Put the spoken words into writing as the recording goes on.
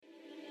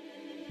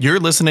You're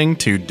listening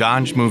to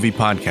Dodge Movie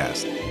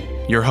Podcast.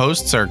 Your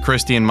hosts are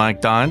Christy and Mike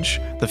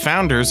Dodge, the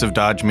founders of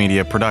Dodge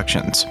Media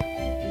Productions.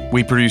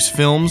 We produce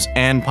films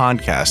and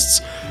podcasts,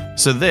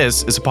 so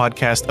this is a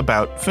podcast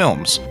about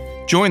films.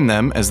 Join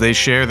them as they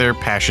share their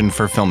passion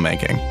for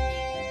filmmaking.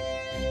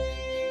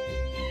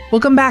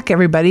 Welcome back,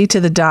 everybody,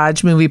 to the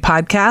Dodge Movie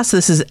Podcast.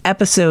 This is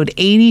episode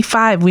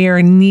 85. We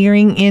are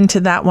nearing into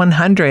that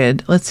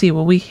 100. Let's see,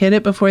 will we hit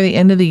it before the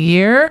end of the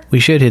year?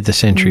 We should hit the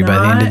century by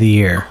the end of the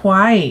year.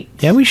 Quite.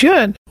 Yeah, we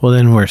should. Well,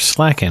 then we're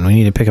slacking. We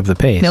need to pick up the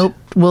pace. Nope.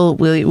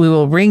 We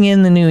will ring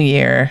in the new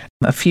year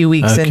a few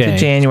weeks into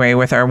January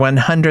with our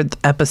 100th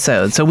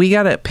episode. So we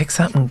got to pick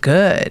something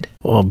good.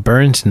 Well,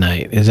 Burns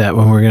Night, is that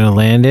when we're going to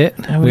land it?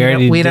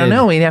 We don't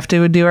know. We'd have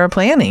to do our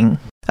planning.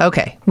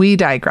 Okay, we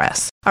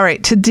digress. All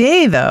right,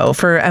 today, though,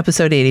 for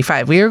episode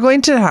 85, we are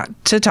going to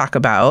talk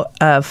about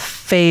a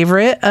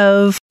favorite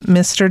of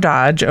Mr.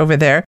 Dodge over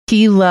there.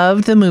 He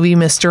loved the movie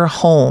Mr.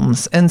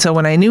 Holmes. And so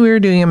when I knew we were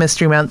doing a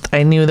mystery month,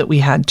 I knew that we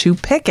had to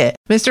pick it.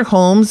 Mr.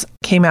 Holmes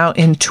came out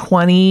in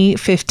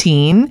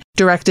 2015,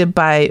 directed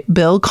by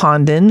Bill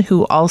Condon,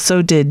 who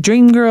also did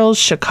Dreamgirls,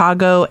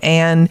 Chicago,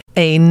 and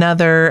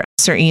another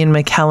Sir Ian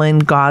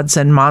McKellen, Gods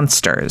and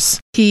Monsters.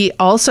 He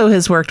also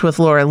has worked with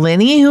Laura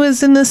Linney, who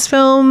is in this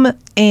film,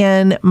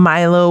 and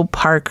Milo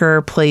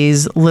Parker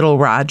plays Little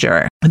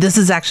Roger. This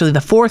is actually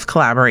the fourth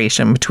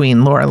collaboration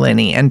between Laura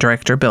Linney and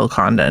director Bill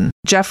Condon.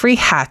 Jeffrey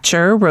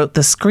Hatcher wrote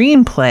the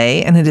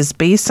screenplay, and it is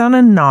based on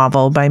a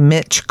novel by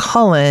Mitch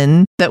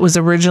Cullen that was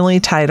originally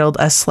titled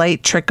A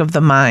Slight Trick of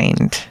the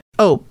Mind.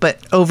 Oh, but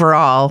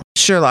overall,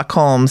 Sherlock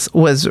Holmes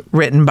was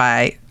written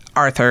by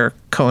Arthur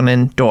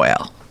Conan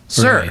Doyle.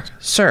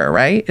 Sir,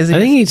 right? I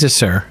think he's a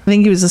sir. I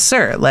think he was a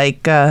sir,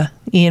 like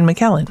Ian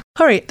McKellen.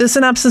 All right, the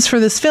synopsis for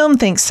this film,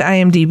 thanks to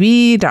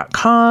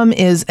IMDb.com,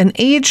 is an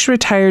aged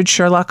retired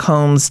Sherlock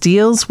Holmes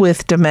deals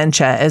with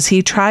dementia as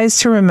he tries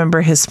to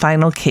remember his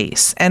final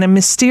case and a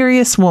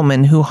mysterious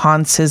woman who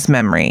haunts his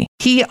memory.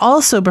 He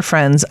also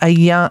befriends a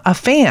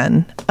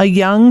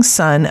young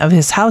son of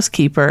his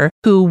housekeeper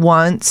who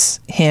wants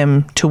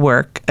him to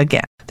work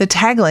again. The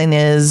tagline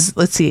is,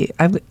 let's see,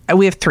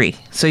 we have three.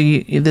 So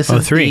this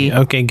is three.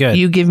 Okay, good.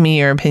 You give me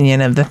your opinion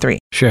of the three.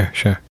 Sure.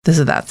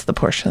 That's the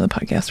portion of the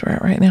podcast we're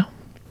at right now.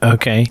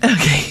 Okay.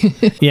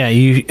 Yeah,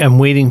 I'm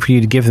waiting for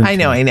you to give them. I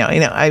know.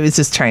 I was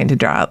just trying to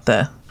draw out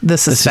the suspense. The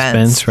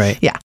suspense, right.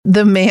 Yeah.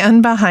 The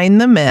man behind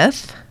the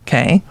myth.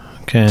 Okay.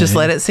 Just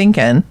let it sink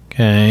in.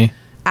 Okay.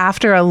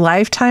 After a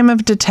lifetime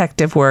of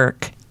detective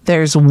work,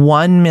 there's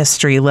one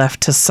mystery left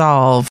to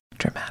solve.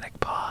 Dramatic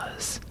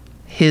pause.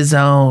 His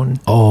own.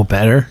 Oh,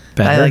 better.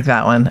 I like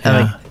that one.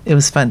 Yeah. It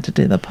was fun to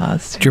do the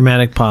pause too.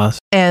 Dramatic pause.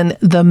 And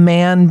the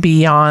man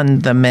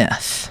beyond the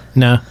myth.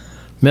 No.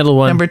 Middle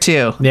one. Number 2.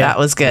 Yeah. That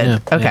was good. Yeah.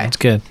 Okay. Yeah, it's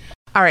good.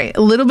 All right.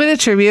 A little bit of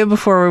trivia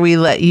before we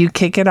let you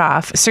kick it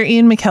off. Sir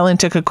Ian McKellen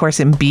took a course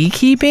in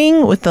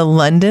beekeeping with the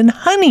London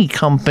Honey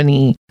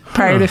Company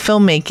prior to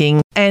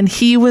filmmaking, and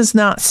he was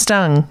not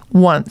stung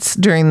once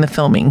during the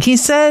filming.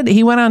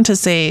 He went on to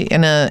say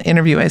in an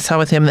interview I saw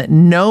with him that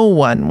no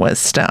one was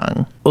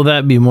stung. Well,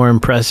 that'd be more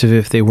impressive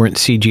if they weren't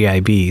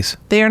CGI bees.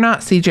 They are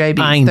not CGI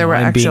bees. I know, There were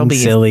actual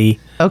bees. Silly.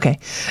 Okay.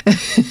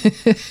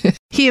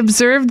 He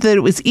observed that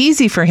it was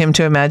easy for him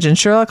to imagine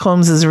Sherlock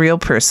Holmes as a real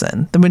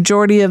person. The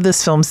majority of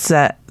this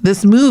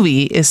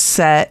movie is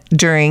set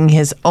during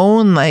his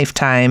own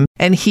lifetime,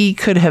 and he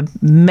could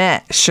have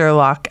met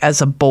Sherlock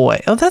as a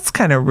boy. Oh, that's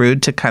kind of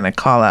rude to kind of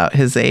call out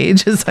his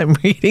age as I'm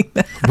reading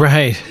that.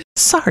 Right.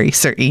 Sorry,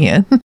 Sir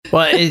Ian.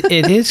 Well,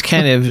 it is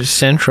kind of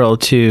central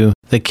to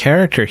the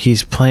character.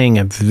 He's playing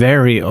a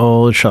very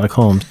old Sherlock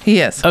Holmes. He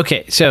is.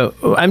 Okay, so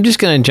I'm just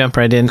going to jump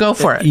right in. Go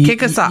for it.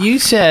 Kick us off. You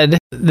said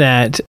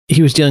that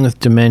he was dealing with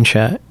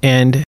dementia,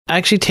 and I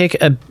actually take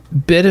a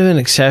bit of an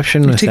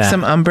exception with that. Take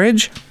some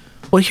umbrage?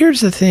 Well,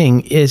 here's the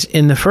thing, is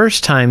in the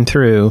first time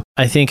through,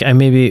 I think I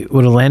maybe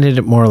would have landed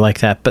it more like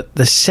that. But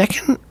the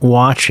second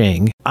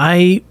watching,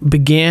 I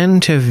began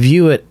to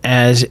view it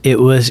as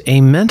it was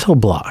a mental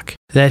block.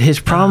 That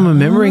his problem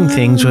remembering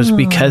things was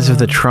because of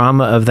the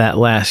trauma of that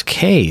last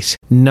case,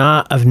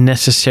 not of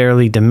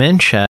necessarily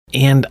dementia.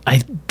 And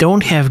I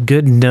don't have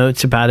good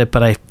notes about it,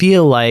 but I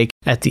feel like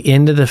at the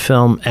end of the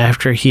film,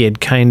 after he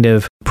had kind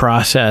of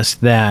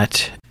processed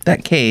that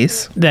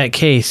case,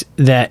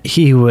 that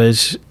he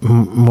was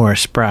more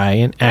spry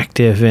and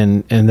active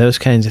and those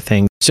kinds of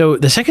things. So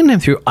the second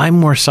time through, I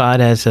more saw it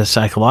as a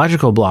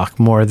psychological block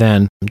more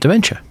than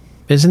dementia.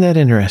 Isn't that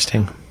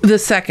interesting? The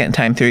second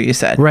time through, you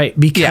said. Right,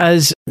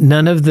 because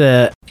none of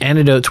the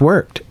antidotes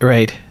worked,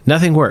 right?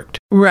 Nothing worked.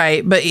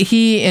 Right, but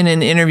he, in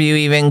an interview,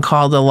 even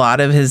called a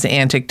lot of his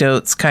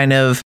anecdotes kind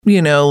of,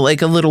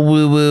 like a little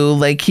woo-woo,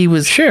 like he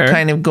was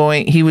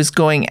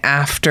going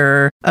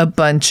after a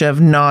bunch of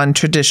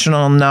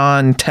non-traditional,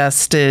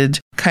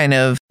 non-tested kind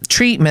of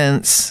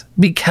treatments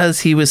because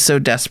he was so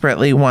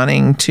desperately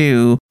wanting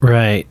to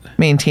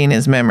maintain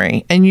his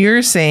memory. And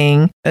you're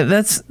saying,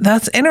 that's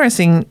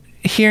interesting.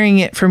 hearing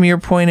it from your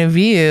point of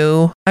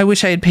view, I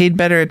wish I had paid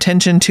better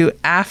attention to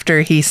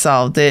after he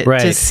solved it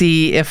to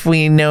see if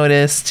we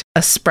noticed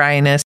a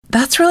spryness.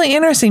 That's really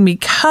interesting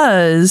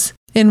because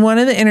in one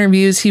of the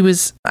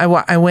interviews,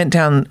 I went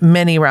down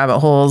many rabbit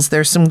holes.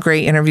 There's some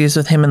great interviews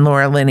with him and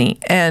Laura Linney,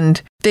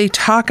 and they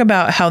talk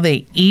about how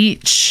they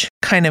each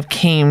kind of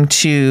came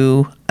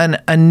to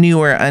a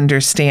newer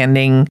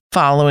understanding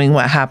following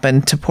what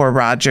happened to poor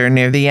Roger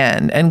near the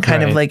end, and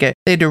kind of like they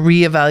had to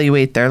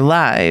reevaluate their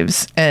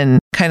lives and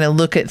kind of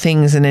look at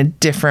things in a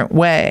different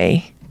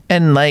way.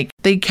 And like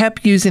they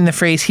kept using the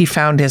phrase, he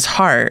found his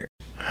heart.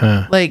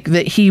 Like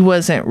that he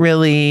wasn't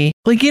really,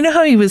 like, you know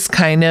how he was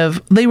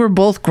they were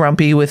both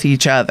grumpy with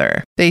each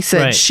other. They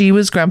said she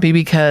was grumpy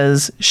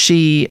because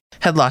she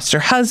had lost her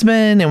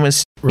husband and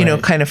was, you know,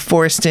 kind of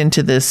forced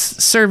into this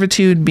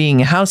servitude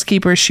being a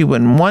housekeeper. She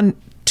wouldn't want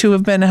to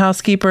have been a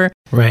housekeeper.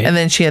 Right. And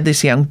then she had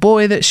this young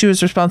boy that she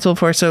was responsible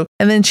for. So,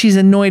 and then she's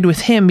annoyed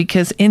with him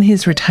because in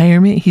his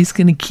retirement, he's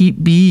going to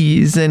keep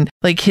bees. And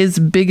like his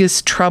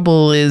biggest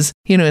trouble is,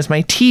 you know, is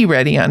my tea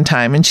ready on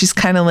time? And she's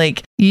kind of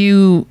like,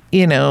 you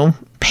know,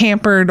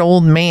 pampered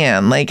old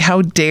man, like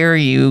how dare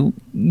you,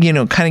 you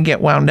know, kind of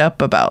get wound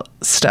up about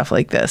stuff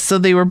like this. So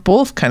they were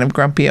both kind of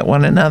grumpy at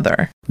one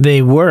another.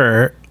 They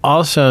were.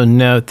 Also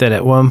note that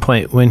at one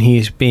point when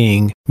he's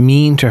being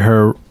mean to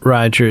her,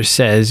 Roger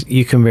says,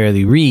 you can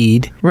barely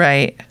read.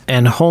 Right.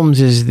 And Holmes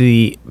is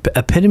the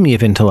epitome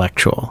of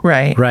intellectual.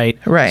 Right. Right.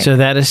 Right. So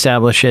that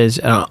establishes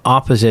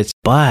opposites.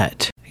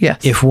 But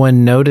yes, if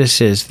one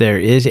notices there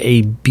is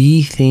a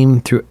bee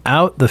theme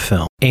throughout the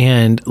film,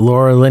 and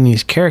Laura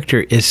Linney's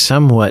character is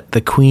somewhat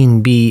the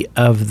queen bee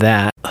of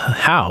that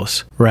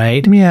house,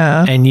 right?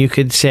 Yeah. And you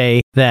could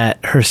say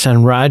that her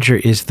son Roger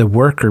is the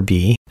worker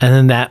bee, and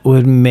then that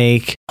would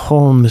make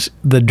Holmes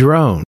the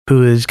drone,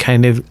 who is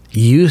kind of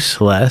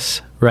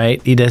useless,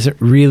 right? He doesn't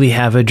really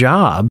have a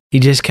job. He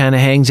just kind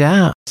of hangs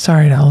out.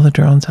 Sorry to all the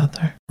drones out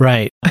there.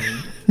 Right.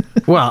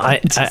 Well,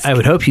 I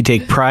would hope you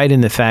take pride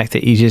in the fact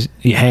that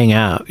you hang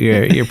out.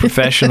 You're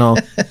professional.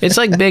 It's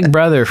like Big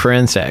Brother for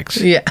insects.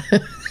 Yeah.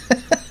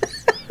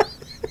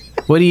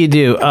 What do you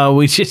do?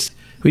 We just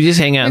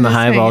hang out in the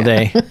hive all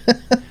day.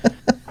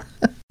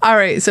 All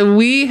right, so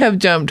we have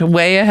jumped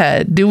way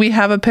ahead. Do we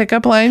have a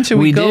pickup line? Should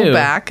we go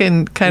back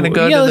and kind of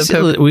go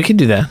to the... We could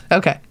do that.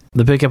 Okay.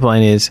 The pickup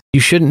line is, you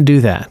shouldn't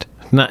do that.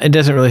 It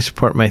doesn't really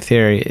support my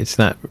theory. It's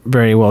not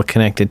very well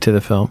connected to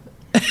the film.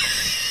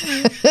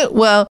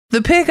 Well,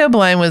 the pickup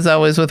line was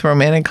always with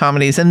romantic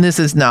comedies, and this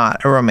is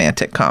not a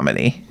romantic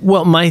comedy.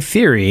 Well, my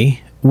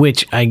theory,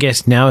 which I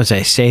guess now as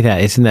I say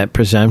that, isn't that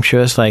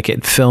presumptuous? Like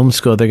at film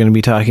school, they're going to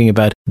be talking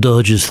about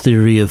Dodge's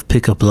theory of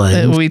pickup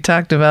lines. We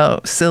talked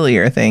about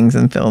sillier things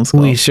in film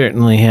school. We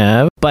certainly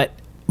have. But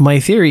my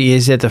theory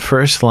is that the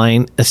first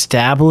line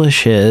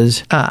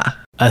establishes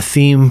a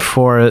theme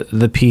for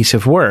the piece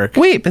of work.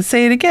 Wait, but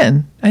say it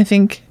again. I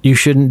think... You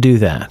shouldn't do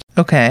that.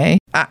 Okay.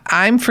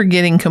 I'm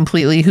forgetting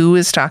completely who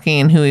was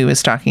talking and who he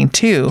was talking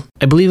to.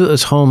 I believe it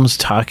was Holmes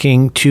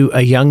talking to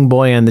a young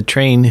boy on the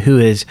train who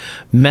is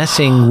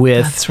messing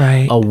with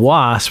a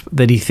wasp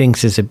that he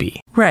thinks is a bee.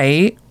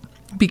 Right.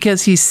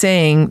 Because he's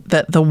saying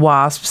that the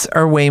wasps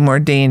are way more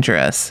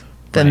dangerous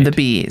than the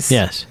bees.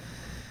 Yes.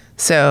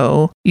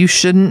 So you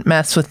shouldn't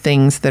mess with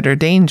things that are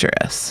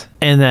dangerous.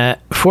 And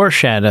that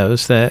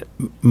foreshadows that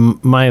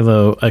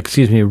Roger,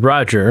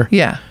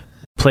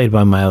 played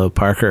by Milo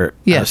Parker,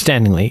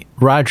 outstandingly,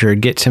 Roger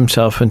gets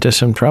himself into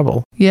some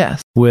trouble.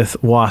 Yes.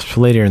 With wasps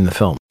later in the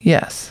film.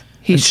 Yes.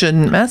 He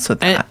shouldn't mess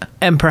with that.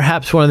 And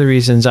perhaps one of the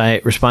reasons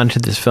I responded to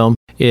this film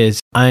is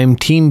I'm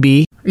Team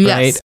B,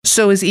 right?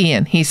 So is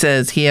Ian. He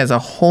says he has a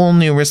whole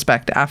new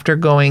respect after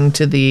going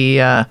to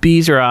the...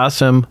 Bees are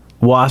awesome.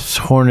 Wasps,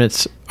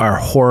 hornets are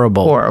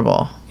horrible.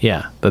 Horrible.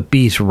 Yeah, but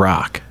bees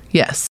rock.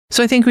 Yes.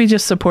 So I think we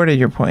just supported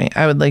your point.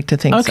 I would like to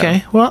think so.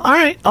 Okay. Well, all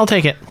right. I'll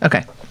take it.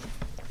 Okay.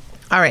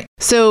 All right.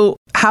 So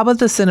how about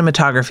the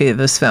cinematography of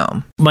this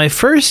film? My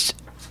first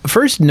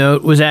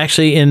note was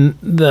actually in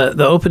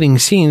the opening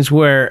scenes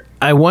where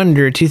I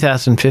wonder,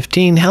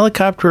 2015,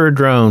 helicopter or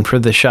drone for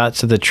the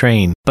shots of the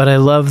train. But I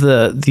love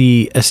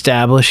the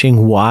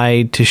establishing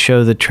wide to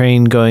show the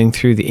train going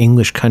through the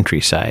English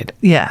countryside.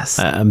 Yes.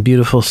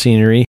 Beautiful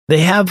scenery. They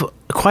have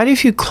quite a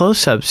few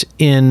close-ups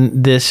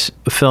in this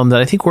film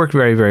that I think worked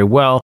very, very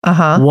well.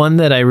 One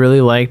that I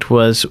really liked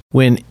was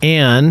when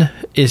Anne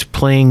is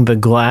playing the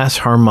glass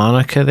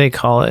harmonica, they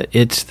call it.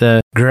 It's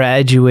the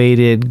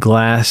graduated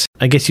glass,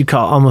 I guess you'd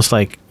call it almost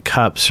like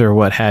cups or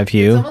what have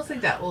you. It's almost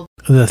like that old...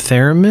 The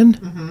theremin?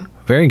 Mm-hmm.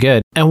 Very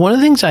good. And one of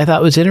the things I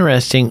thought was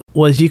interesting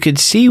was you could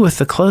see with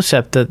the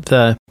close-up that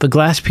the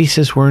glass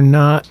pieces were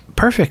not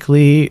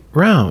perfectly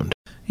round.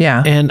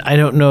 Yeah. And I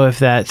don't know if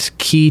that's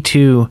key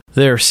to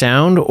their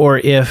sound or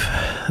if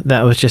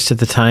that was just at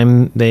the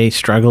time they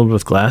struggled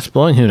with glass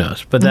blowing. Who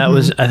knows? But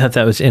I thought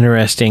that was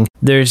interesting.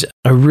 There's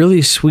a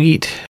really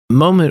sweet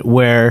moment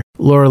where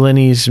Laura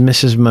Linney's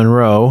Mrs.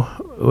 Monroe,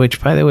 which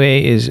by the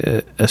way is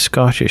a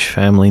Scottish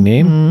family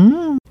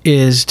name,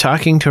 is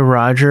talking to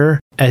Roger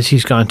as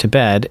he's gone to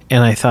bed.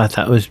 And I thought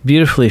that was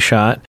beautifully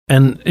shot.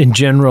 And in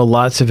general,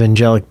 lots of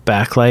angelic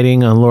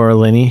backlighting on Laura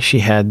Linney. She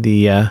had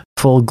the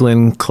full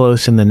Glenn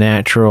Close and the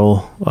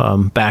natural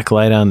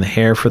backlight on the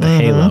hair for the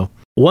halo.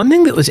 One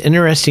thing that was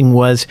interesting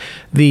was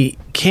the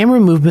camera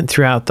movement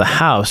throughout the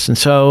house. And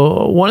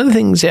so one of the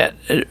things that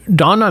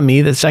dawned on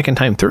me the second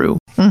time through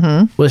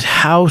was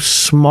how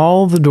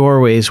small the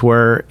doorways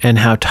were and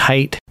how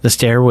tight the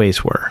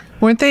stairways were.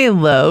 Weren't they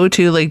low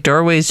too? Like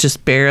doorways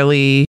just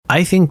barely.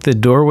 I think the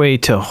doorway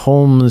to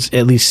Holmes'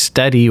 at least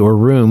study or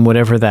room,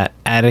 whatever that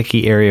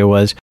attic-y area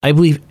was, I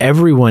believe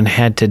everyone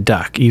had to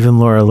duck, even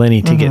Laura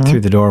Linney, to get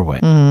through the doorway.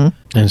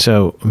 And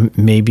so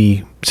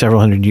maybe several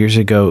hundred years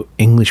ago,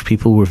 English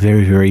people were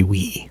very, very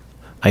wee.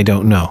 I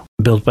don't know.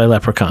 Built by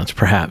leprechauns,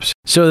 perhaps.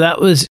 So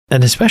that was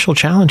a special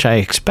challenge, I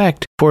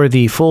expect, for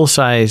the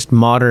full-sized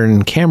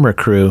modern camera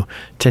crew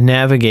to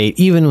navigate,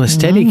 even with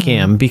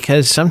Steadicam,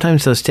 because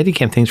sometimes those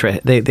Steadicam things, right,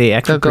 they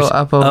actually go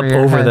up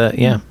over the,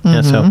 yeah.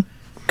 So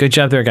good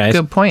job there, guys.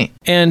 Good point.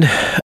 And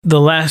the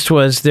last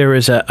was there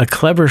was a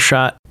clever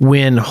shot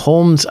when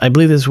Holmes, I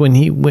believe this is when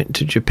he went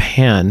to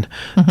Japan,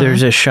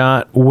 there's a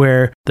shot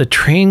where the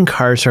train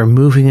cars are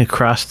moving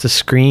across the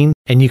screen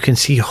and you can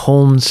see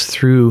Holmes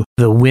through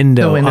the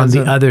window on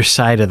the other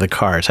side of the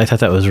cars. I thought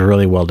that was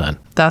really well done.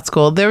 That's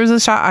cool. There was a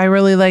shot I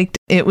really liked.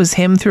 It was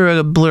him through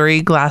a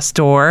blurry glass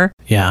door.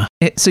 Yeah.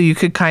 So you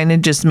could kind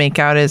of just make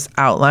out his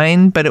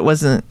outline, but it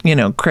wasn't,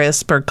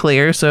 crisp or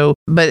clear.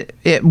 But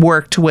it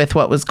worked with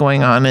what was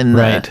going on in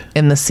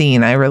the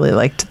scene. I really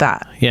liked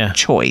that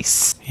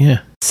choice.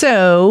 Yeah.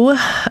 So,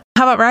 how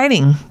about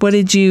writing? What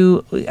did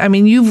you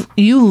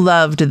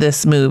loved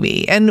this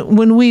movie. And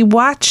when we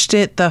watched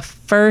it the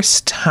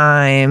first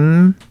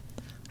time,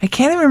 I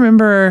can't even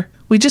remember,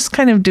 we just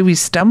did we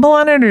stumble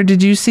on it or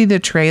did you see the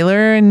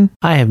trailer? And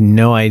I have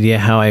no idea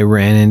how I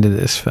ran into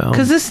this film.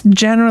 Because this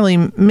generally,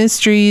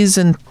 mysteries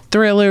and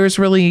thrillers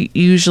really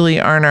usually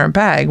aren't our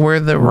bag. We're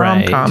the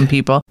rom-com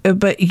people.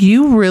 But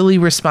you really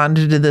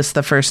responded to this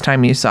the first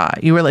time you saw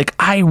it. You were like,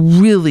 I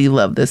really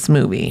love this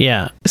movie.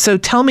 Yeah. So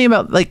tell me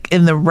about,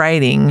 in the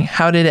writing,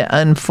 how did it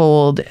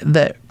unfold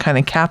that kind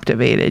of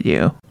captivated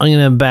you? I'm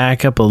going to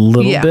back up a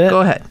little bit. Yeah,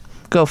 go ahead.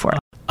 Go for it.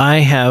 I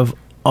have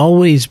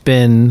always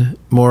been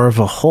more of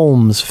a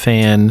Holmes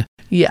fan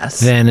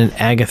than an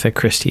Agatha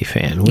Christie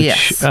fan,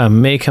 which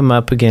may come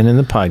up again in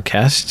the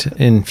podcast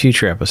in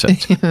future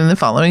episodes. In the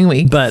following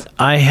week. But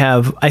I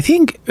have, I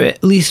think,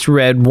 at least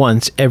read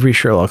once every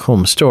Sherlock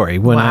Holmes story.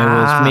 When I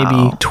was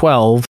maybe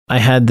 12, I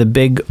had the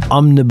big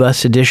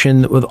omnibus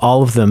edition with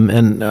all of them.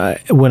 And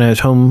when I was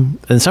home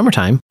in the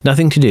summertime,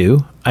 nothing to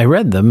do, I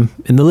read them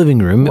in the living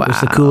room. It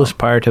was the coolest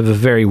part of a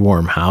very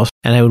warm house.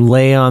 And I would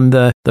lay on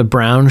the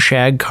brown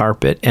shag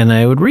carpet and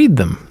I would read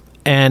them.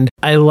 And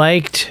I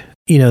liked,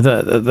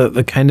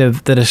 the kind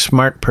of that a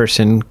smart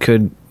person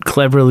could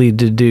cleverly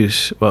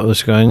deduce what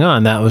was going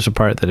on. That was a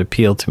part that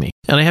appealed to me.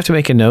 And I have to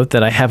make a note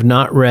that I have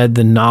not read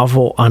the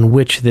novel on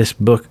which this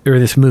book or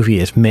this movie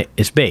is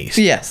based.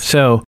 Yes.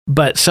 So,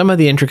 but some of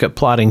the intricate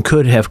plotting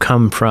could have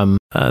come from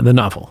the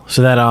novel.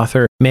 So that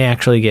author may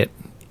actually get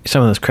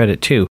some of this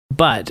credit too.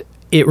 But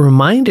it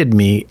reminded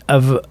me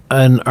of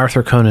an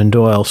Arthur Conan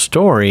Doyle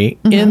story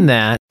in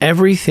that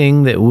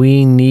everything that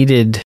we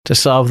needed to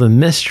solve the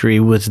mystery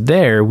was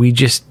there. We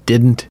just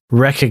didn't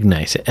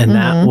recognize it. And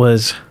that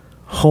was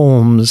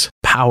Holmes'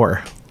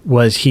 power,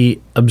 was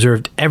he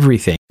observed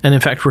everything. And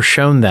in fact, we're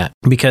shown that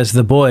because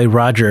the boy,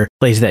 Roger,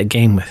 plays that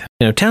game with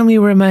him. Tell me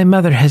where my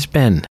mother has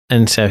been.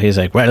 And so he's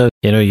like, well,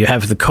 you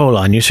have the coal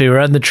on you, so you're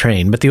on the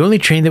train, but the only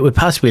train that would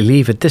possibly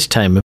leave at this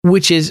time,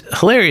 which is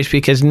hilarious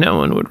because no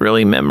one would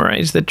really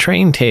memorize the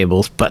train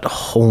tables, but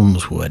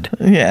Holmes would.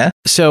 Yeah.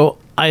 So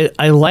I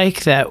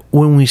like that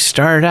when we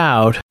start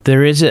out,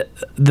 there is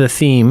the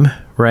theme,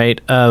 right,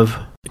 of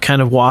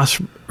kind of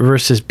wasps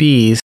versus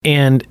bees,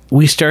 and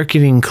we start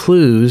getting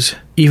clues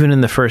even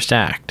in the first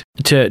act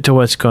to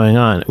what's going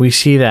on. We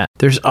see that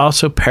there's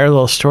also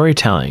parallel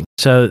storytelling.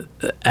 So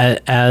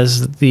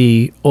as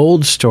the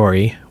old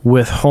story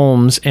with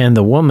Holmes and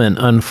the woman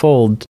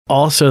unfolds,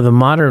 also the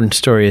modern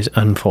story is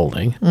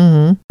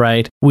unfolding,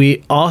 right?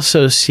 We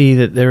also see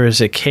that there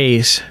is a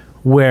case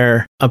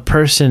where a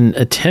person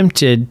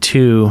attempted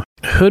to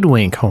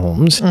hoodwink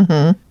Holmes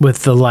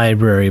with the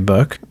library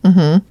book,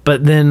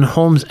 but then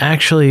Holmes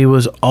actually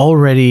was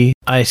already,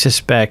 I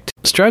suspect,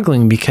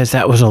 struggling because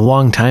that was a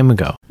long time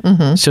ago.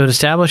 So it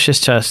establishes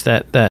to us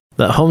that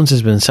Holmes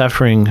has been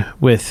suffering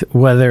with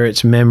whether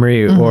it's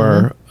memory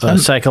or a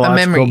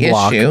psychological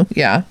block issue.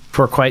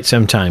 for quite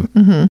some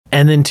time.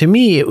 And then to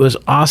me, it was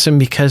awesome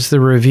because the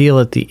reveal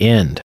at the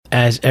end,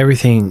 as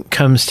everything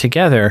comes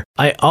together.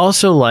 I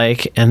also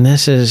like, and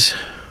this is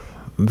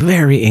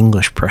very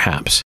English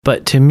perhaps,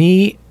 but to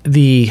me,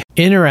 the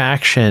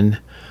interaction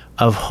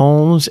of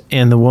Holmes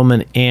and the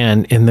woman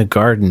Anne in the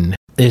garden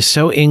is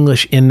so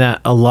English in that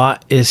a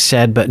lot is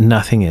said, but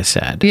nothing is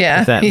said.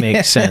 Yeah. If that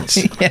makes sense.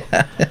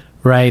 Yeah.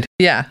 Right?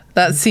 Yeah.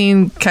 That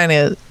scene kind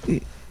of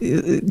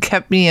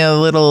kept me a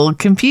little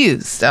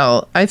confused.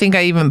 So I think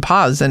I even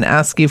paused and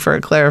asked you for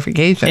a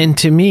clarification. And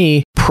to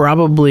me,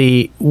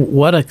 probably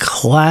what a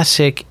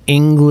classic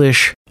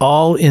English,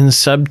 all in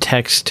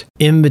subtext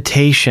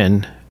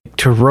invitation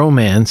to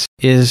romance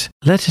is,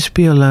 let us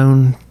be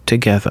alone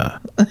together.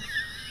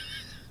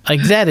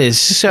 Like, that is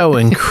so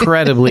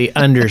incredibly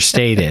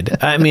understated.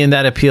 I mean,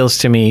 that appeals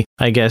to me.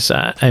 I guess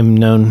I'm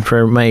known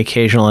for my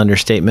occasional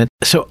understatement.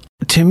 So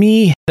to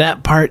me,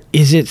 that part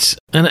is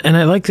and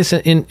I like this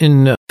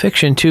in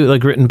fiction too,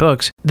 like written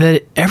books,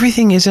 that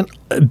everything isn't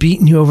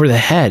beating you over the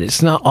head.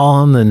 It's not all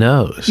on the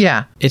nose.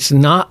 Yeah. It's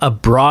not a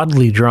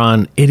broadly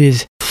drawn, it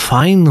is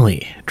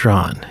finely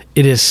drawn.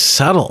 It is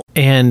subtle.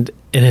 And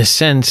in a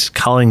sense,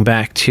 calling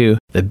back to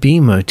the bee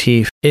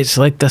motif, it's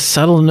like the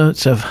subtle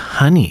notes of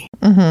honey,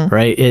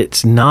 right?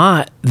 It's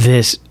not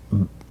this,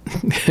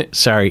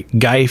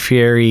 Guy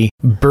Fieri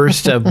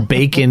burst of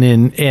bacon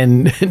and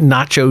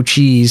nacho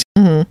cheese.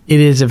 It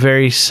is a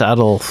very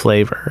subtle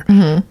flavor.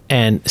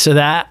 And so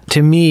that,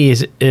 to me,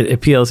 it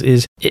appeals,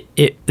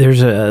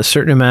 there's a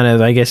certain amount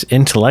of, I guess,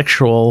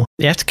 intellectual,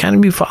 you have to kind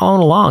of be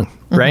following along.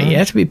 Right? You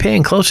have to be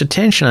paying close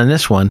attention on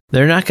this one.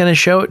 They're not going to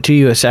show it to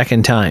you a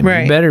second time.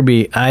 Right. You better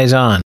be eyes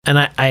on. And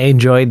I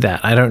enjoyed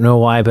that. I don't know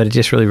why, but it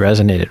just really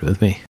resonated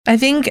with me. I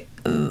think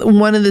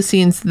one of the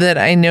scenes that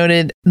I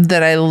noted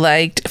that I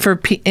liked for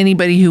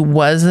anybody who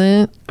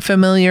wasn't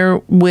familiar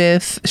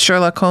with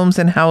Sherlock Holmes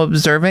and how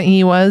observant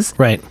he was,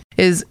 right,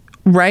 is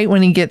right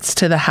when he gets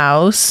to the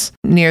house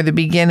near the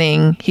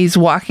beginning, he's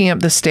walking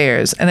up the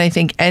stairs. And I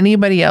think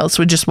anybody else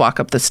would just walk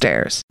up the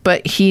stairs.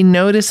 But he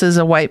notices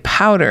a white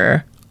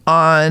powder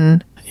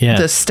on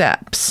the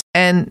steps.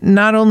 And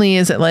not only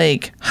is it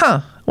like,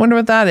 wonder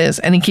what that is.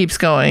 And he keeps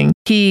going.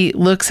 He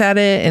looks at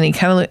it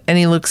and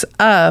he looks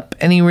up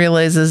and he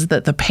realizes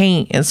that the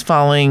paint is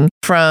falling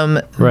from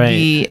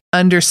the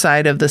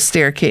underside of the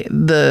staircase,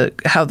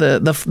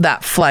 that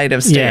flight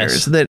of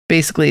stairs that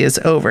basically is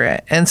over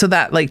it. And so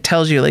that like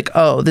tells you like,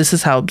 oh, this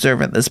is how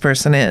observant this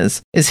person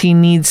is he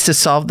needs to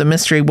solve the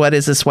mystery. What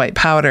is this white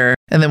powder?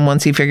 And then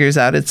once he figures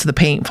out it's the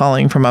paint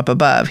falling from up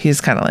above, he's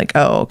kind of like,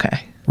 oh,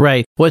 okay.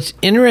 Right. What's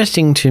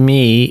interesting to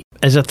me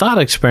as a thought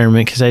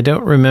experiment, because I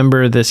don't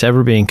remember this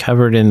ever being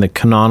covered in the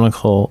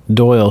canonical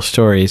Doyle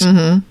stories,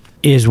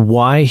 is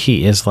why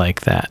he is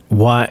like that.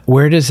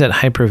 Where does that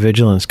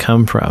hypervigilance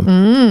come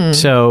from?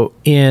 So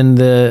in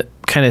the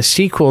kind of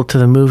sequel to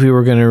the movie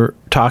we're going to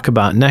talk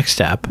about next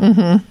step,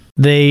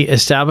 they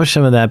established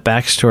some of that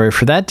backstory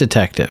for that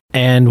detective.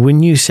 And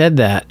when you said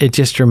that, it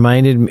just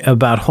reminded me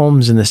about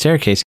Holmes in the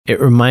staircase. It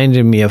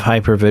reminded me of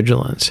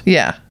hypervigilance.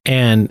 Yeah.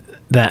 And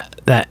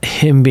that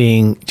him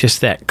being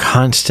just that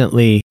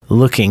constantly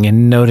looking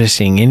and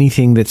noticing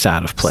anything that's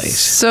out of place.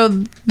 So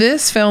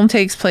this film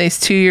takes place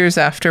 2 years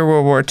after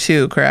World War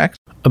II, correct?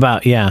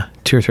 About,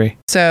 2 or 3.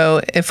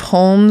 So if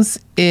Holmes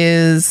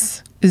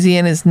is he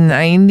in his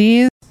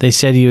 90s? They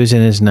said he was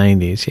in his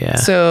 90s, yeah.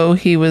 So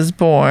he was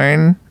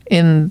born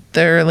in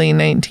the early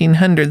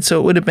 1900s. So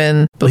it would have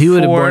been before... Well, he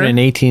would have born in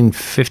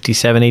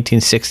 1857,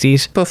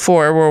 1860s.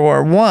 Before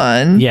World War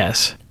I.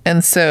 Yes.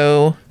 And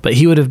so... But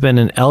he would have been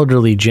an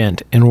elderly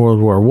gent in World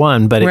War I,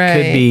 but it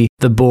could be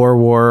the Boer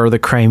War or the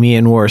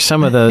Crimean War,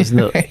 some of those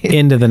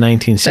into the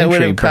 19th century, that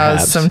would have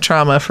perhaps. caused some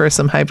trauma for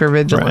some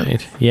hypervigilance.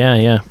 Right.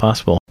 Yeah,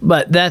 possible.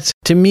 But that's,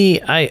 to me,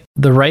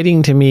 the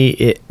writing to me,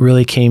 it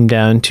really came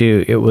down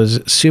to, it was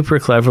super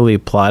cleverly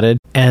plotted.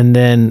 And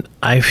then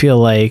I feel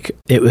like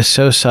it was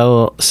so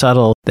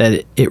subtle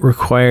that it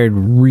required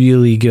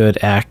really good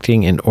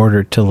acting in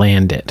order to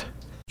land it.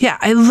 Yeah,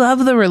 I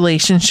love the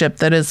relationship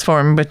that is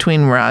formed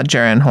between Roger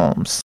and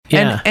Holmes.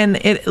 Yeah. And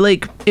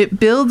it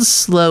builds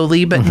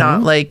slowly, but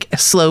not like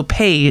slow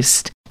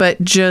paced,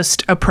 but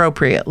just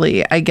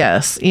appropriately, I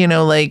guess. You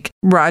know, like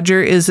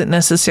Roger isn't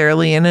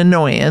necessarily an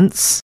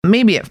annoyance,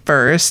 maybe at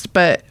first,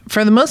 but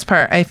for the most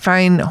part, I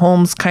find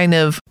Holmes kind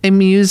of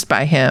amused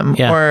by him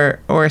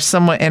or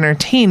somewhat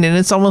entertained. And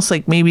it's almost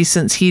like maybe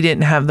since he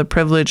didn't have the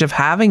privilege of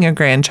having a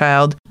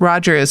grandchild,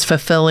 Roger is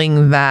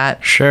fulfilling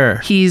that. Sure.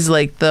 He's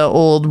like the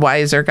old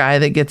wiser guy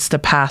that gets to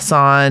pass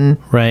on,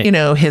 you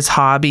know, his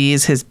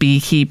hobbies, his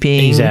beekeeping,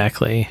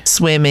 exactly,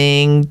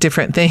 swimming,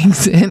 different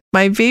things. And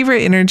my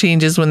favorite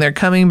interchange is when they're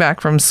coming back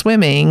from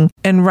swimming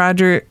and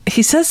Roger,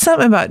 he says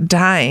something about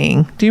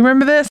dying. Do you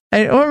remember this?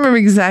 I don't remember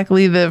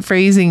exactly the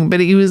phrasing, but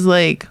he was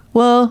like,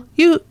 well,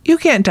 you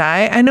can't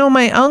die. I know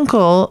my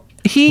uncle,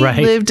 he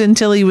lived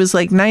until he was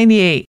like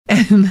 98.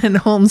 And then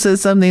Holmes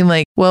says something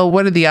like, well,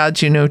 what are the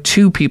odds you know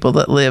two people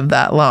that live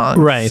that long?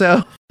 Right.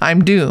 So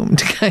I'm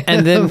doomed.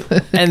 And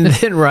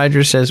then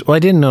Roger says, well, I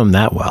didn't know him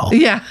that well.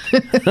 Yeah.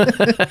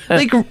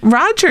 Like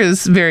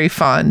Roger's very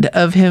fond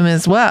of him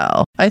as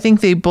well. I think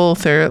they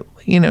both are,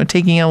 you know,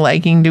 taking a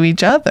liking to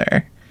each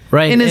other.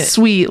 Right. In a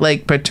sweet,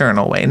 like,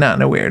 paternal way, not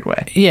in a weird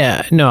way.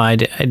 Yeah, no, I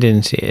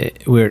didn't see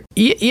it weird.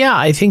 Yeah,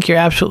 I think you're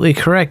absolutely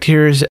correct.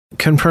 Here's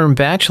confirmed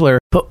bachelor,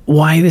 but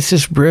why this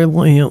is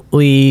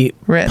brilliantly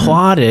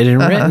plotted and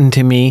written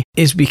to me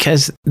is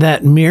because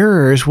that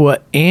mirrors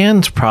what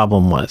Anne's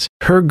problem was.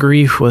 Her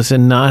grief was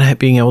in not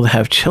being able to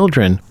have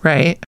children.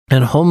 Right.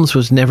 And Holmes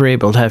was never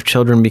able to have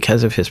children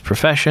because of his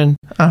profession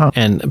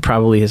and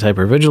probably his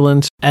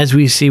hypervigilance. As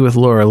we see with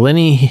Laura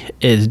Linney,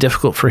 it's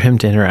difficult for him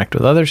to interact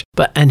with others.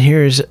 And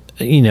here's,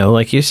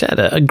 like you said,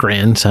 a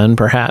grandson,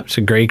 perhaps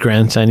a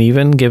great-grandson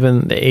even,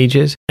 given the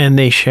ages. And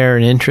they share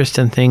an interest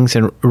in things.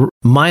 And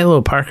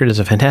Milo Parker does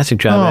a fantastic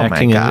job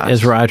acting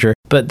as Roger.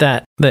 But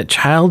that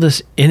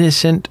childish,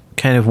 innocent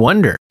kind of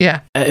wonder.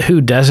 Yeah.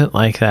 Who doesn't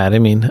like that? I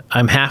mean,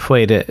 I'm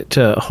halfway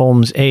to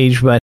Holmes'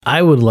 age, but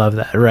I would love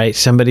that, right?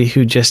 Somebody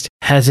who just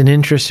has an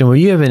interest in what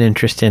you have an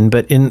interest in,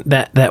 but in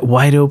that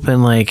wide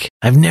open, like,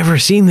 I've never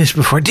seen this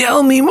before.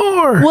 Tell me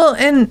more. Well,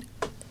 and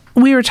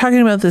we were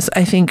talking about this,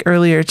 I think,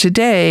 earlier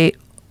today.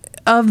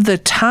 Of the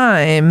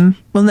time,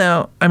 well,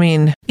 no, I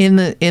mean, in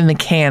the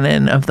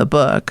canon of the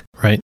book,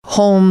 right?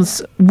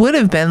 Holmes would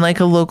have been like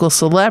a local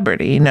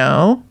celebrity,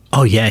 no?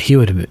 Oh, yeah, he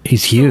would have been.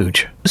 He's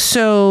huge.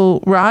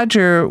 So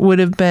Roger would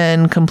have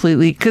been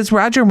completely, because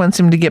Roger wants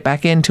him to get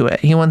back into it.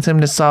 He wants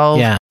him to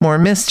solve more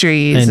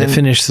mysteries. And to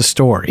finish the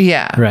story.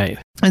 Yeah. Right.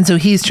 And so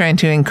he's trying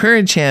to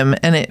encourage him,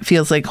 and it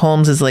feels like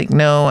Holmes is like,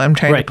 no, I'm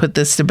trying to put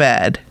this to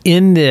bed.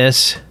 In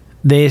this,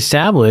 they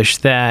establish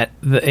that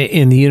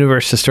in the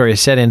universe the story is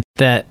set in,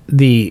 that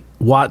the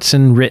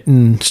Watson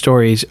written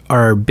stories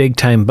are big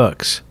time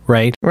books,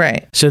 right?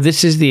 Right. So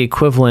this is the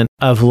equivalent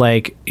of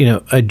like,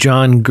 a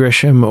John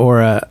Grisham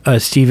or a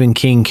Stephen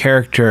King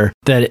character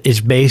that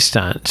is based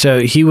on. So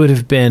he would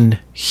have been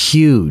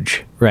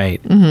huge,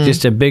 right? Mm-hmm.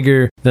 Just a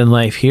bigger than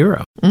life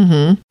hero.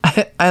 Mm-hmm.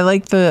 I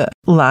like the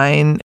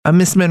line,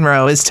 Miss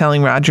Monroe is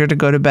telling Roger to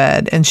go to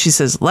bed, and she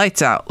says,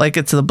 lights out, like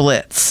it's the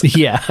Blitz.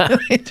 Yeah.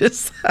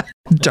 Just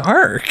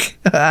dark.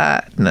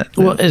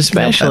 Well,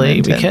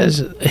 especially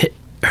because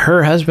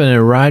her husband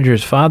and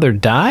Roger's father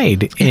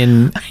died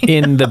in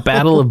the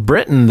Battle of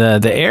Britain,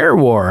 the Air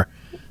War.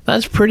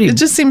 That's pretty. It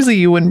just seems like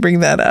you wouldn't bring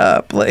that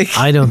up. Like,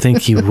 I don't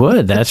think he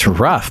would. That's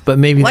rough. But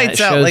maybe lights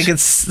that shows... out like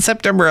it's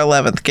September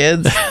 11th,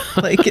 kids.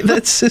 Like,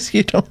 that's just,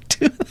 you don't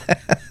do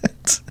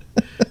that.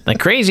 The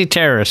crazy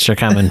terrorists are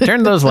coming.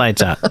 Turn those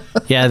lights out.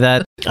 Yeah,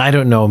 that, I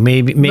don't know.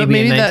 Maybe in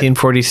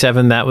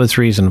 1947 that was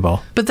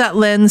reasonable. But that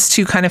lends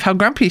to kind of how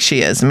grumpy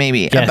she is,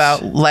 maybe,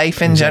 about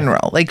life in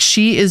general. Like,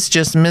 she is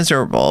just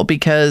miserable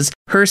because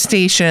her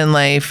station in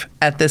life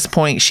at this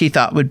point she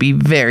thought would be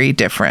very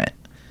different.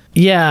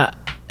 Yeah.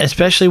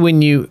 Especially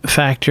when you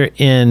factor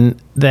in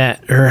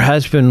that her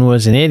husband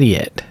was an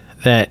idiot,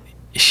 that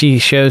she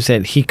shows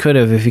that he could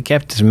have, if he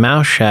kept his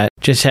mouth shut,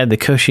 just had the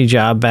cushy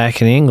job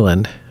back in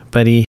England.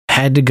 But he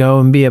had to go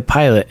and be a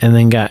pilot and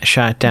then got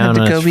shot down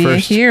on his first... Had to go be a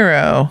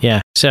hero.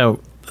 Yeah. So,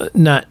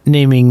 not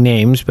naming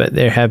names, but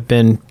there have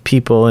been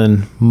people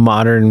in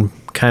modern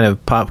kind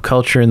of pop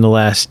culture in the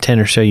last 10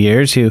 or so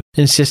years who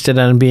insisted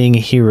on being a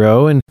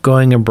hero and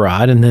going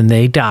abroad, and then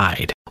they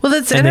died. Well,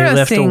 that's and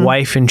interesting. They left a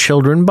wife and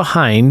children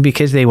behind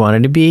because they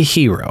wanted to be a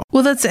hero.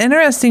 Well, that's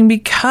interesting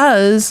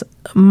because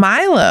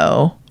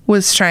Milo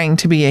was trying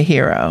to be a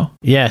hero.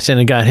 Yes, and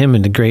it got him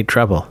into great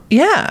trouble.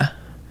 Yeah.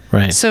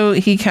 Right. So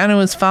he kind of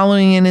was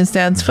following in his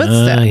dad's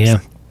footsteps. Yeah.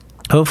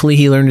 Hopefully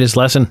he learned his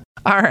lesson.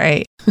 All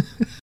right.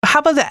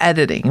 How about the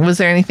editing? Was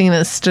there anything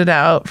that stood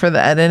out for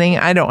the editing?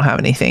 I don't have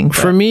anything. But...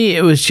 For me,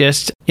 it was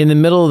just in the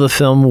middle of the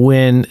film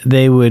when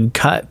they would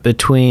cut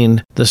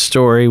between the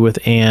story with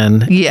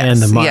Anne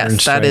and the modern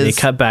story. They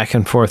cut back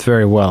and forth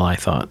very well, I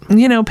thought.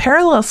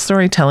 Parallel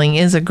storytelling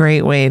is a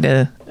great way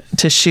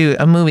to shoot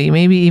a movie,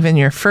 maybe even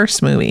your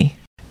first movie.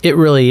 It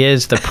really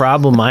is. The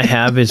problem I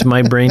have is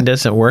my brain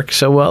doesn't work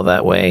so well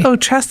that way. Oh,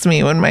 trust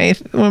me. When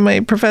my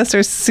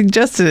professor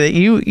suggested it,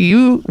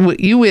 you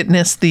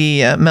witnessed the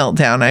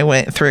meltdown I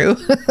went through.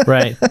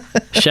 Right.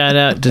 Shout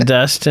out to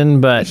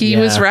Dustin, but he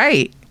was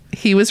right.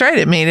 He was right.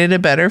 It made it a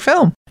better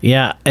film.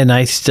 Yeah, and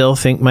I still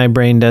think my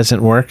brain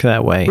doesn't work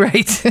that way.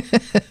 Right.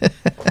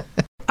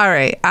 All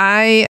right.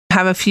 I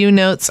have a few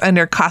notes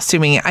under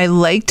costuming. I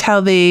liked how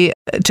they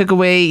took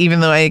away, even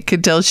though I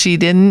could tell she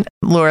didn't,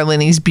 Laura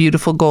Linney's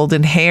beautiful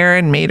golden hair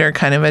and made her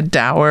kind of a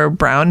dour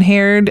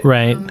brown-haired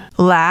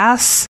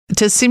lass.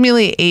 To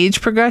simulate age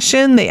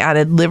progression, they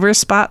added liver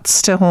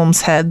spots to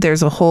Holmes' head.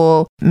 There's a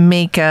whole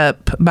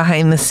makeup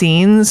behind the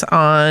scenes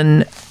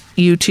on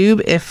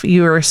YouTube if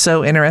you are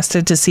so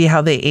interested to see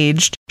how they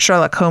aged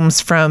Sherlock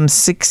Holmes from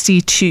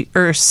 62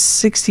 or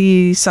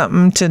 60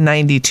 something to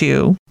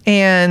 92.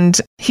 And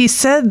he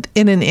said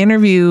in an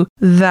interview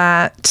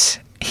that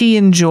he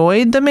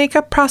enjoyed the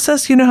makeup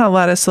process. You know how a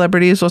lot of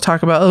celebrities will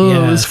talk about,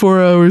 it was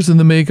 4 hours in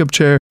the makeup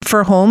chair.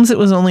 For Holmes, it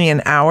was only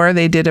an hour.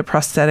 They did a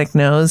prosthetic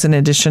nose in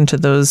addition to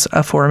those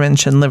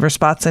aforementioned liver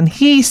spots. And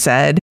he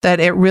said that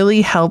it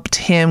really helped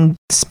him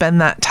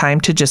spend that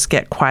time to just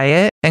get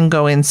quiet and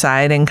go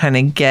inside and kind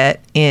of get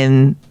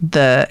in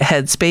the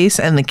headspace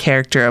and the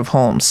character of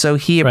Holmes. So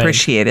he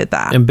appreciated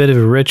that. A bit of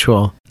a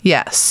ritual.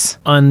 Yes.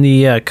 On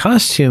the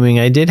costuming,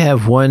 I did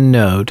have one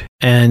note,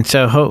 and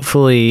so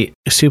hopefully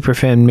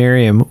Superfan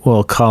Miriam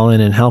will call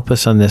in and help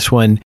us on this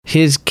one.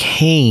 His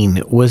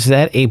cane, was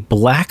that a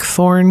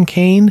blackthorn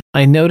cane?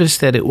 I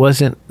noticed that it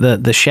wasn't,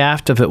 the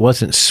shaft of it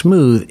wasn't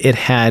smooth. It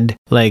had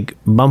like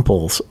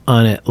bumples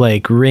on it,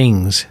 like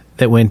rings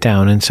that went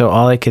down, and so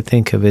all I could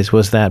think of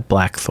was that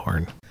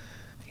blackthorn.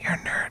 Your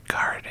nerd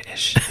card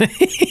is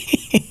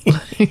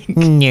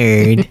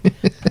nerd.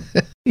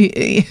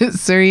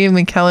 Sir Ian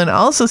McKellen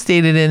also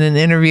stated in an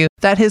interview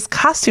that his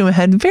costume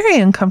had very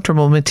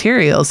uncomfortable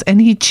materials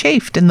and he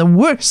chafed in the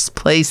worst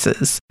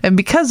places. And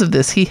because of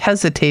this, he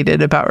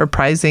hesitated about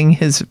reprising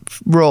his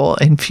role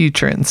in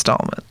future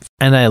installments.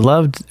 And I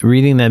loved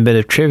reading that bit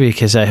of trivia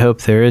because I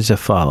hope there is a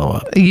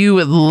follow-up. You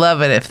would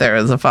love it if there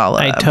was a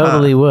follow-up. I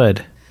totally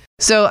would.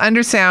 So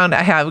under sound,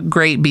 I have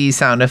great B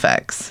sound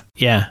effects.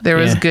 Yeah. There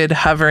was good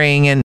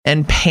hovering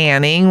and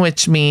panning,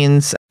 which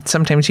means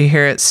sometimes you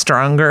hear it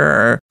stronger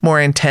or more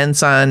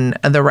intense on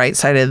the right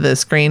side of the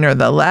screen or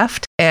the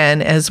left.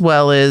 And as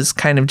well as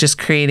kind of just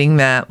creating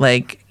that,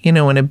 like, you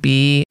know, when a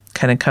bee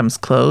kind of comes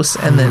close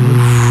and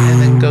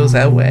then goes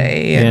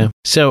away. Yeah.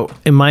 So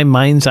in my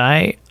mind's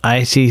eye,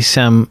 I see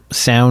some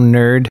sound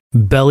nerd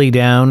belly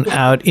down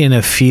out in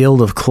a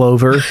field of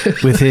clover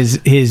with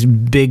his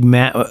big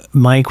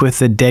mic with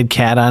the dead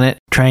cat on it,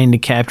 trying to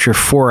capture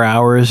 4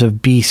 hours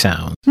of bee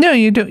sound. No,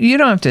 you don't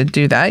have to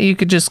do that. You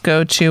could just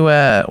go to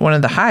one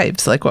of the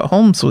hives, like what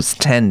Holmes was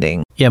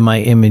tending. Yeah,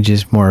 my image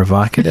is more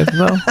evocative,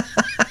 though.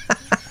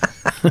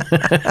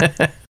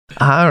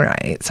 All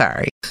right.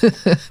 Sorry.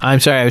 I'm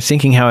sorry. I was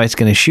thinking how I was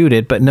going to shoot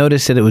it, but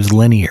notice that it was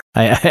linear.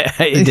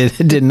 I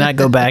did not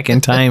go back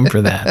in time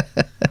for that.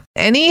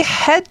 Any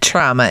head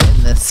trauma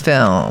in this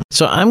film?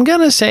 So I'm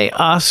going to say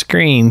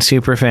off-screen,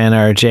 Superfan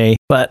RJ,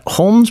 but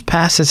Holmes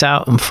passes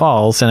out and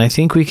falls, and I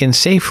think we can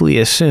safely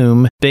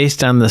assume,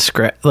 based on the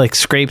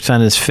scrapes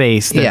on his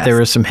face, that there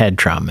was some head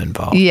trauma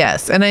involved.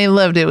 Yes, and I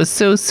loved it. It was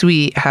so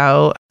sweet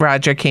how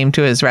Roger came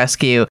to his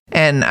rescue,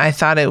 and I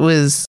thought it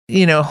was,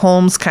 you know,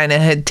 Holmes kind of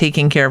had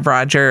taken care of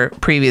Roger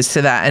previous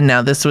to that, and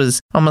now this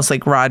was almost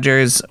like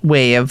Roger's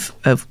way of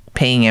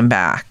paying him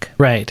back.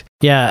 Right.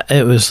 Yeah,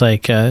 it was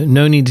like,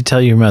 no need to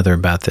tell your mother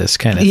about this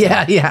kind of thing.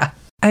 Yeah.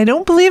 I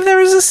don't believe there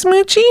was a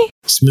smoochie.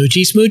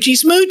 Smoochie, smoochie,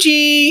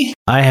 smoochie.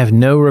 I have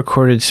no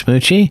recorded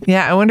smoochie.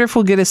 Yeah, I wonder if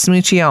we'll get a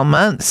smoochie all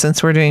month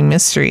since we're doing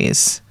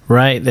mysteries.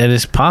 Right, that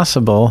is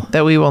possible.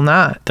 That we will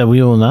not.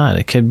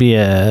 It could be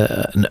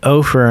an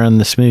offer on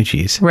the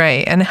smoochies.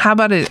 Right, and how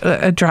about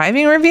a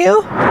driving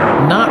review?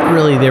 Not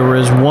really. There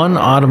was one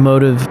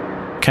automotive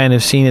kind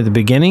of scene at the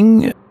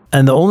beginning.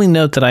 And the only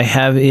note that I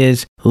have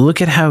is,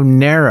 look at how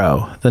narrow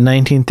the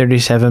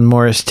 1937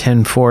 Morris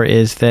 10-4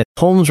 is that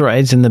Holmes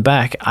rides in the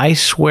back. I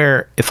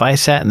swear, if I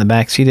sat in the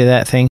back seat of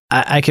that thing,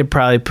 I could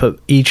probably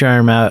put each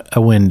arm out a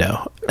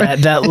window.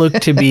 That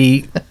looked to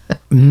be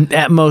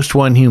at most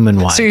one human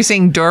wide. So you're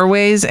saying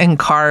doorways and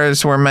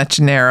cars were much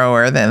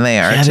narrower than they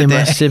are today? They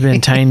must have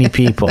been tiny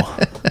people.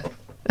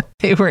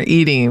 They were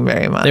eating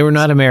very much. They were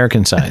not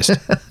American sized.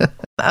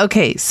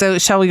 Okay, so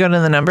shall we go to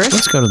the numbers?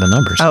 Let's go to the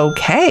numbers.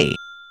 Okay.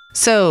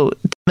 So,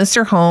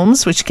 Mr.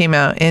 Holmes, which came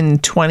out in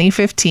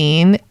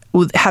 2015,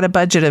 had a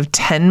budget of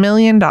 $10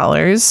 million.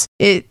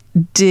 It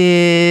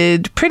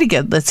did pretty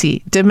good. Let's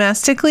see.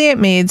 Domestically, it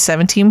made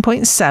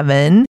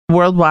 17.7.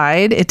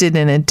 Worldwide, it did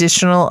an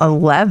additional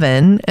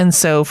 11. And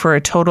so for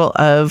a total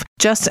of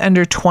just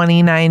under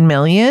 29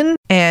 million.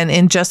 And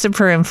adjusted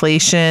for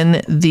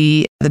inflation,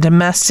 the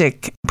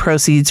domestic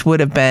proceeds would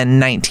have been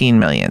 19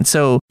 million.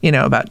 So, you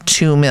know, about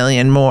 2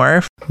 million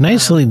more.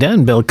 Nicely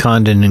done, Bill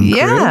Condon and crew.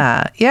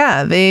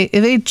 Yeah.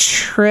 They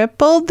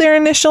tripled their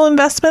initial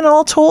investment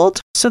all told.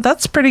 So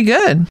that's pretty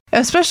good.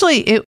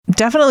 Especially,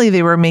 definitely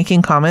they were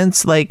making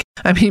comments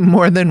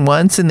more than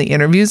once in the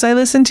interviews I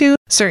listened to.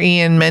 Sir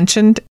Ian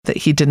mentioned that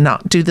he did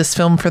not do this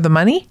film for the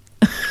money.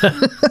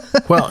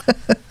 Well,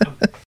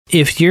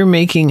 if you're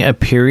making a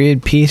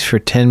period piece for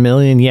 10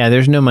 million,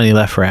 there's no money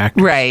left for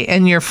actors. Right.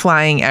 And you're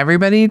flying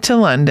everybody to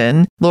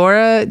London.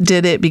 Laura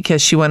did it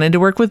because she wanted to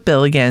work with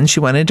Bill again.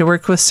 She wanted to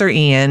work with Sir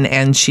Ian,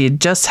 and she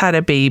had just had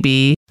a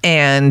baby.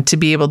 And to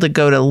be able to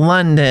go to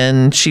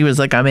London, she was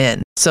like, I'm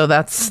in. So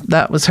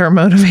that was her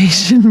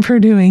motivation for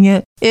doing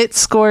it. It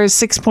scores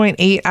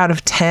 6.8 out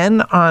of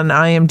 10 on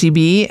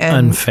IMDb.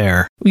 And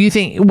unfair.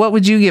 What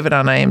would you give it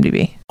on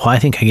IMDb? Well, I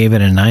think I gave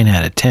it a 9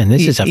 out of 10.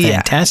 This is a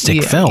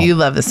fantastic film. You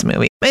love this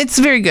movie. It's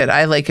very good.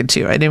 I like it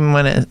too. I didn't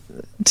want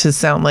to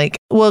sound like,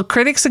 well,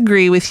 critics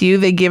agree with you.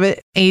 They give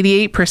it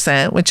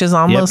 88%, which is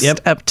almost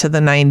up to the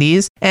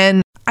 90s.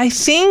 And I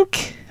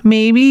think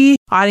maybe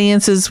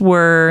audiences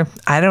were,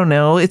 I don't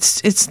know,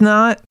 it's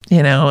not,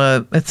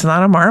 it's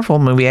not a Marvel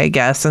movie, I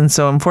guess. And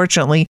so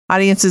unfortunately,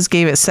 audiences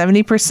gave it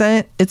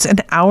 70%. It's an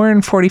hour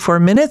and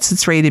 44 minutes.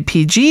 It's rated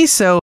PG.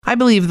 So I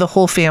believe the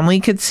whole family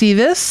could see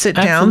this, sit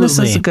down. This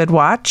is a good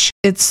watch.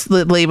 It's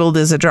labeled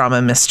as a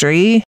drama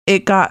mystery.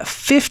 It got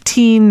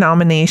 15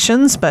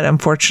 nominations, but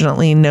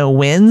unfortunately no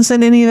wins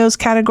in any of those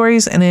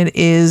categories. And it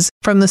is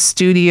from the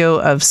studio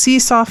of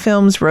Seesaw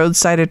Films,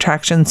 Roadside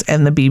Attractions,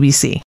 and the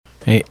BBC.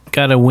 It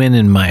got a win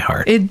in my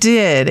heart. It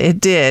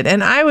did.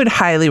 And I would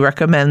highly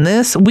recommend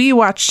this. We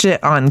watched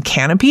it on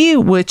Canopy,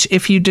 which,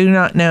 if you do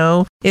not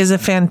know, is a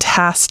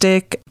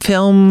fantastic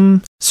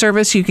film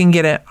service. You can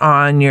get it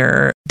on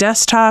your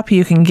desktop.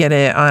 You can get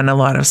it on a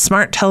lot of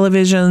smart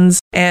televisions,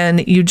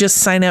 and you just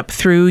sign up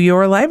through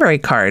your library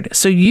card.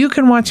 So you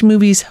can watch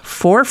movies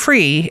for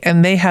free,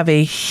 and they have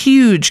a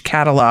huge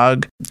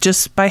catalog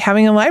just by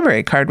having a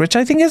library card, which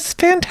I think is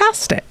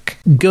fantastic.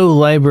 Go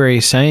library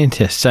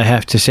scientists, I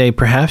have to say.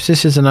 Perhaps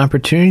this is an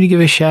opportunity to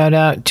give a shout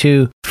out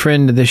to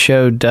friend of the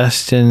show,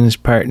 Dustin's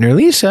partner,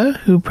 Lisa,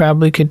 who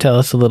probably could tell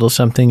us a little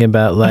something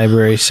about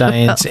library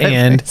science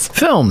and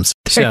films.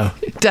 So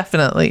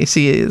definitely,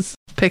 she is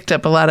picked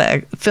up a lot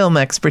of film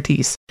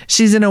expertise.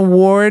 She's an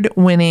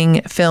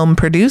award-winning film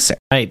producer.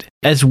 Right.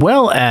 As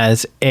well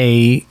as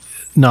a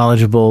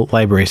knowledgeable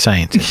library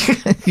scientist.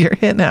 You're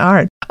hitting it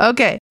hard.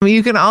 Okay.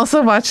 You can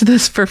also watch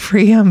this for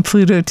free on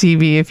Pluto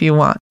TV if you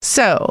want.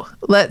 So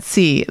let's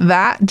see.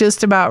 That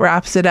just about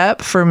wraps it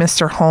up for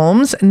Mr.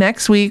 Holmes.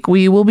 Next week,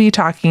 we will be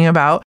talking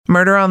about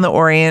Murder on the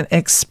Orient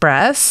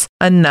Express,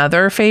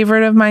 another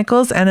favorite of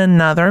Michael's, and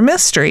another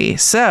mystery.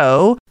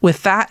 So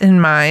with that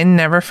in mind,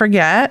 never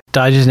forget,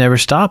 Dodges never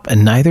stop,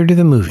 and neither do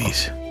the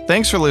movies.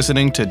 Thanks for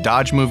listening to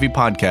Dodge Movie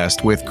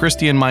Podcast with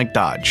Christy and Mike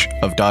Dodge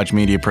of Dodge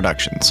Media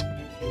Productions.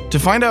 To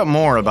find out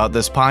more about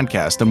this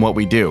podcast and what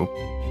we do,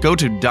 go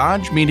to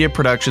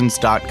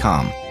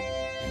dodgemediaproductions.com.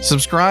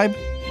 Subscribe,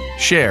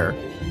 share,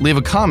 leave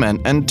a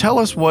comment, and tell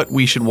us what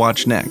we should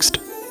watch next.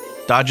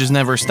 Dodges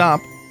never stop,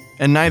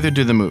 and neither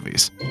do the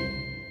movies.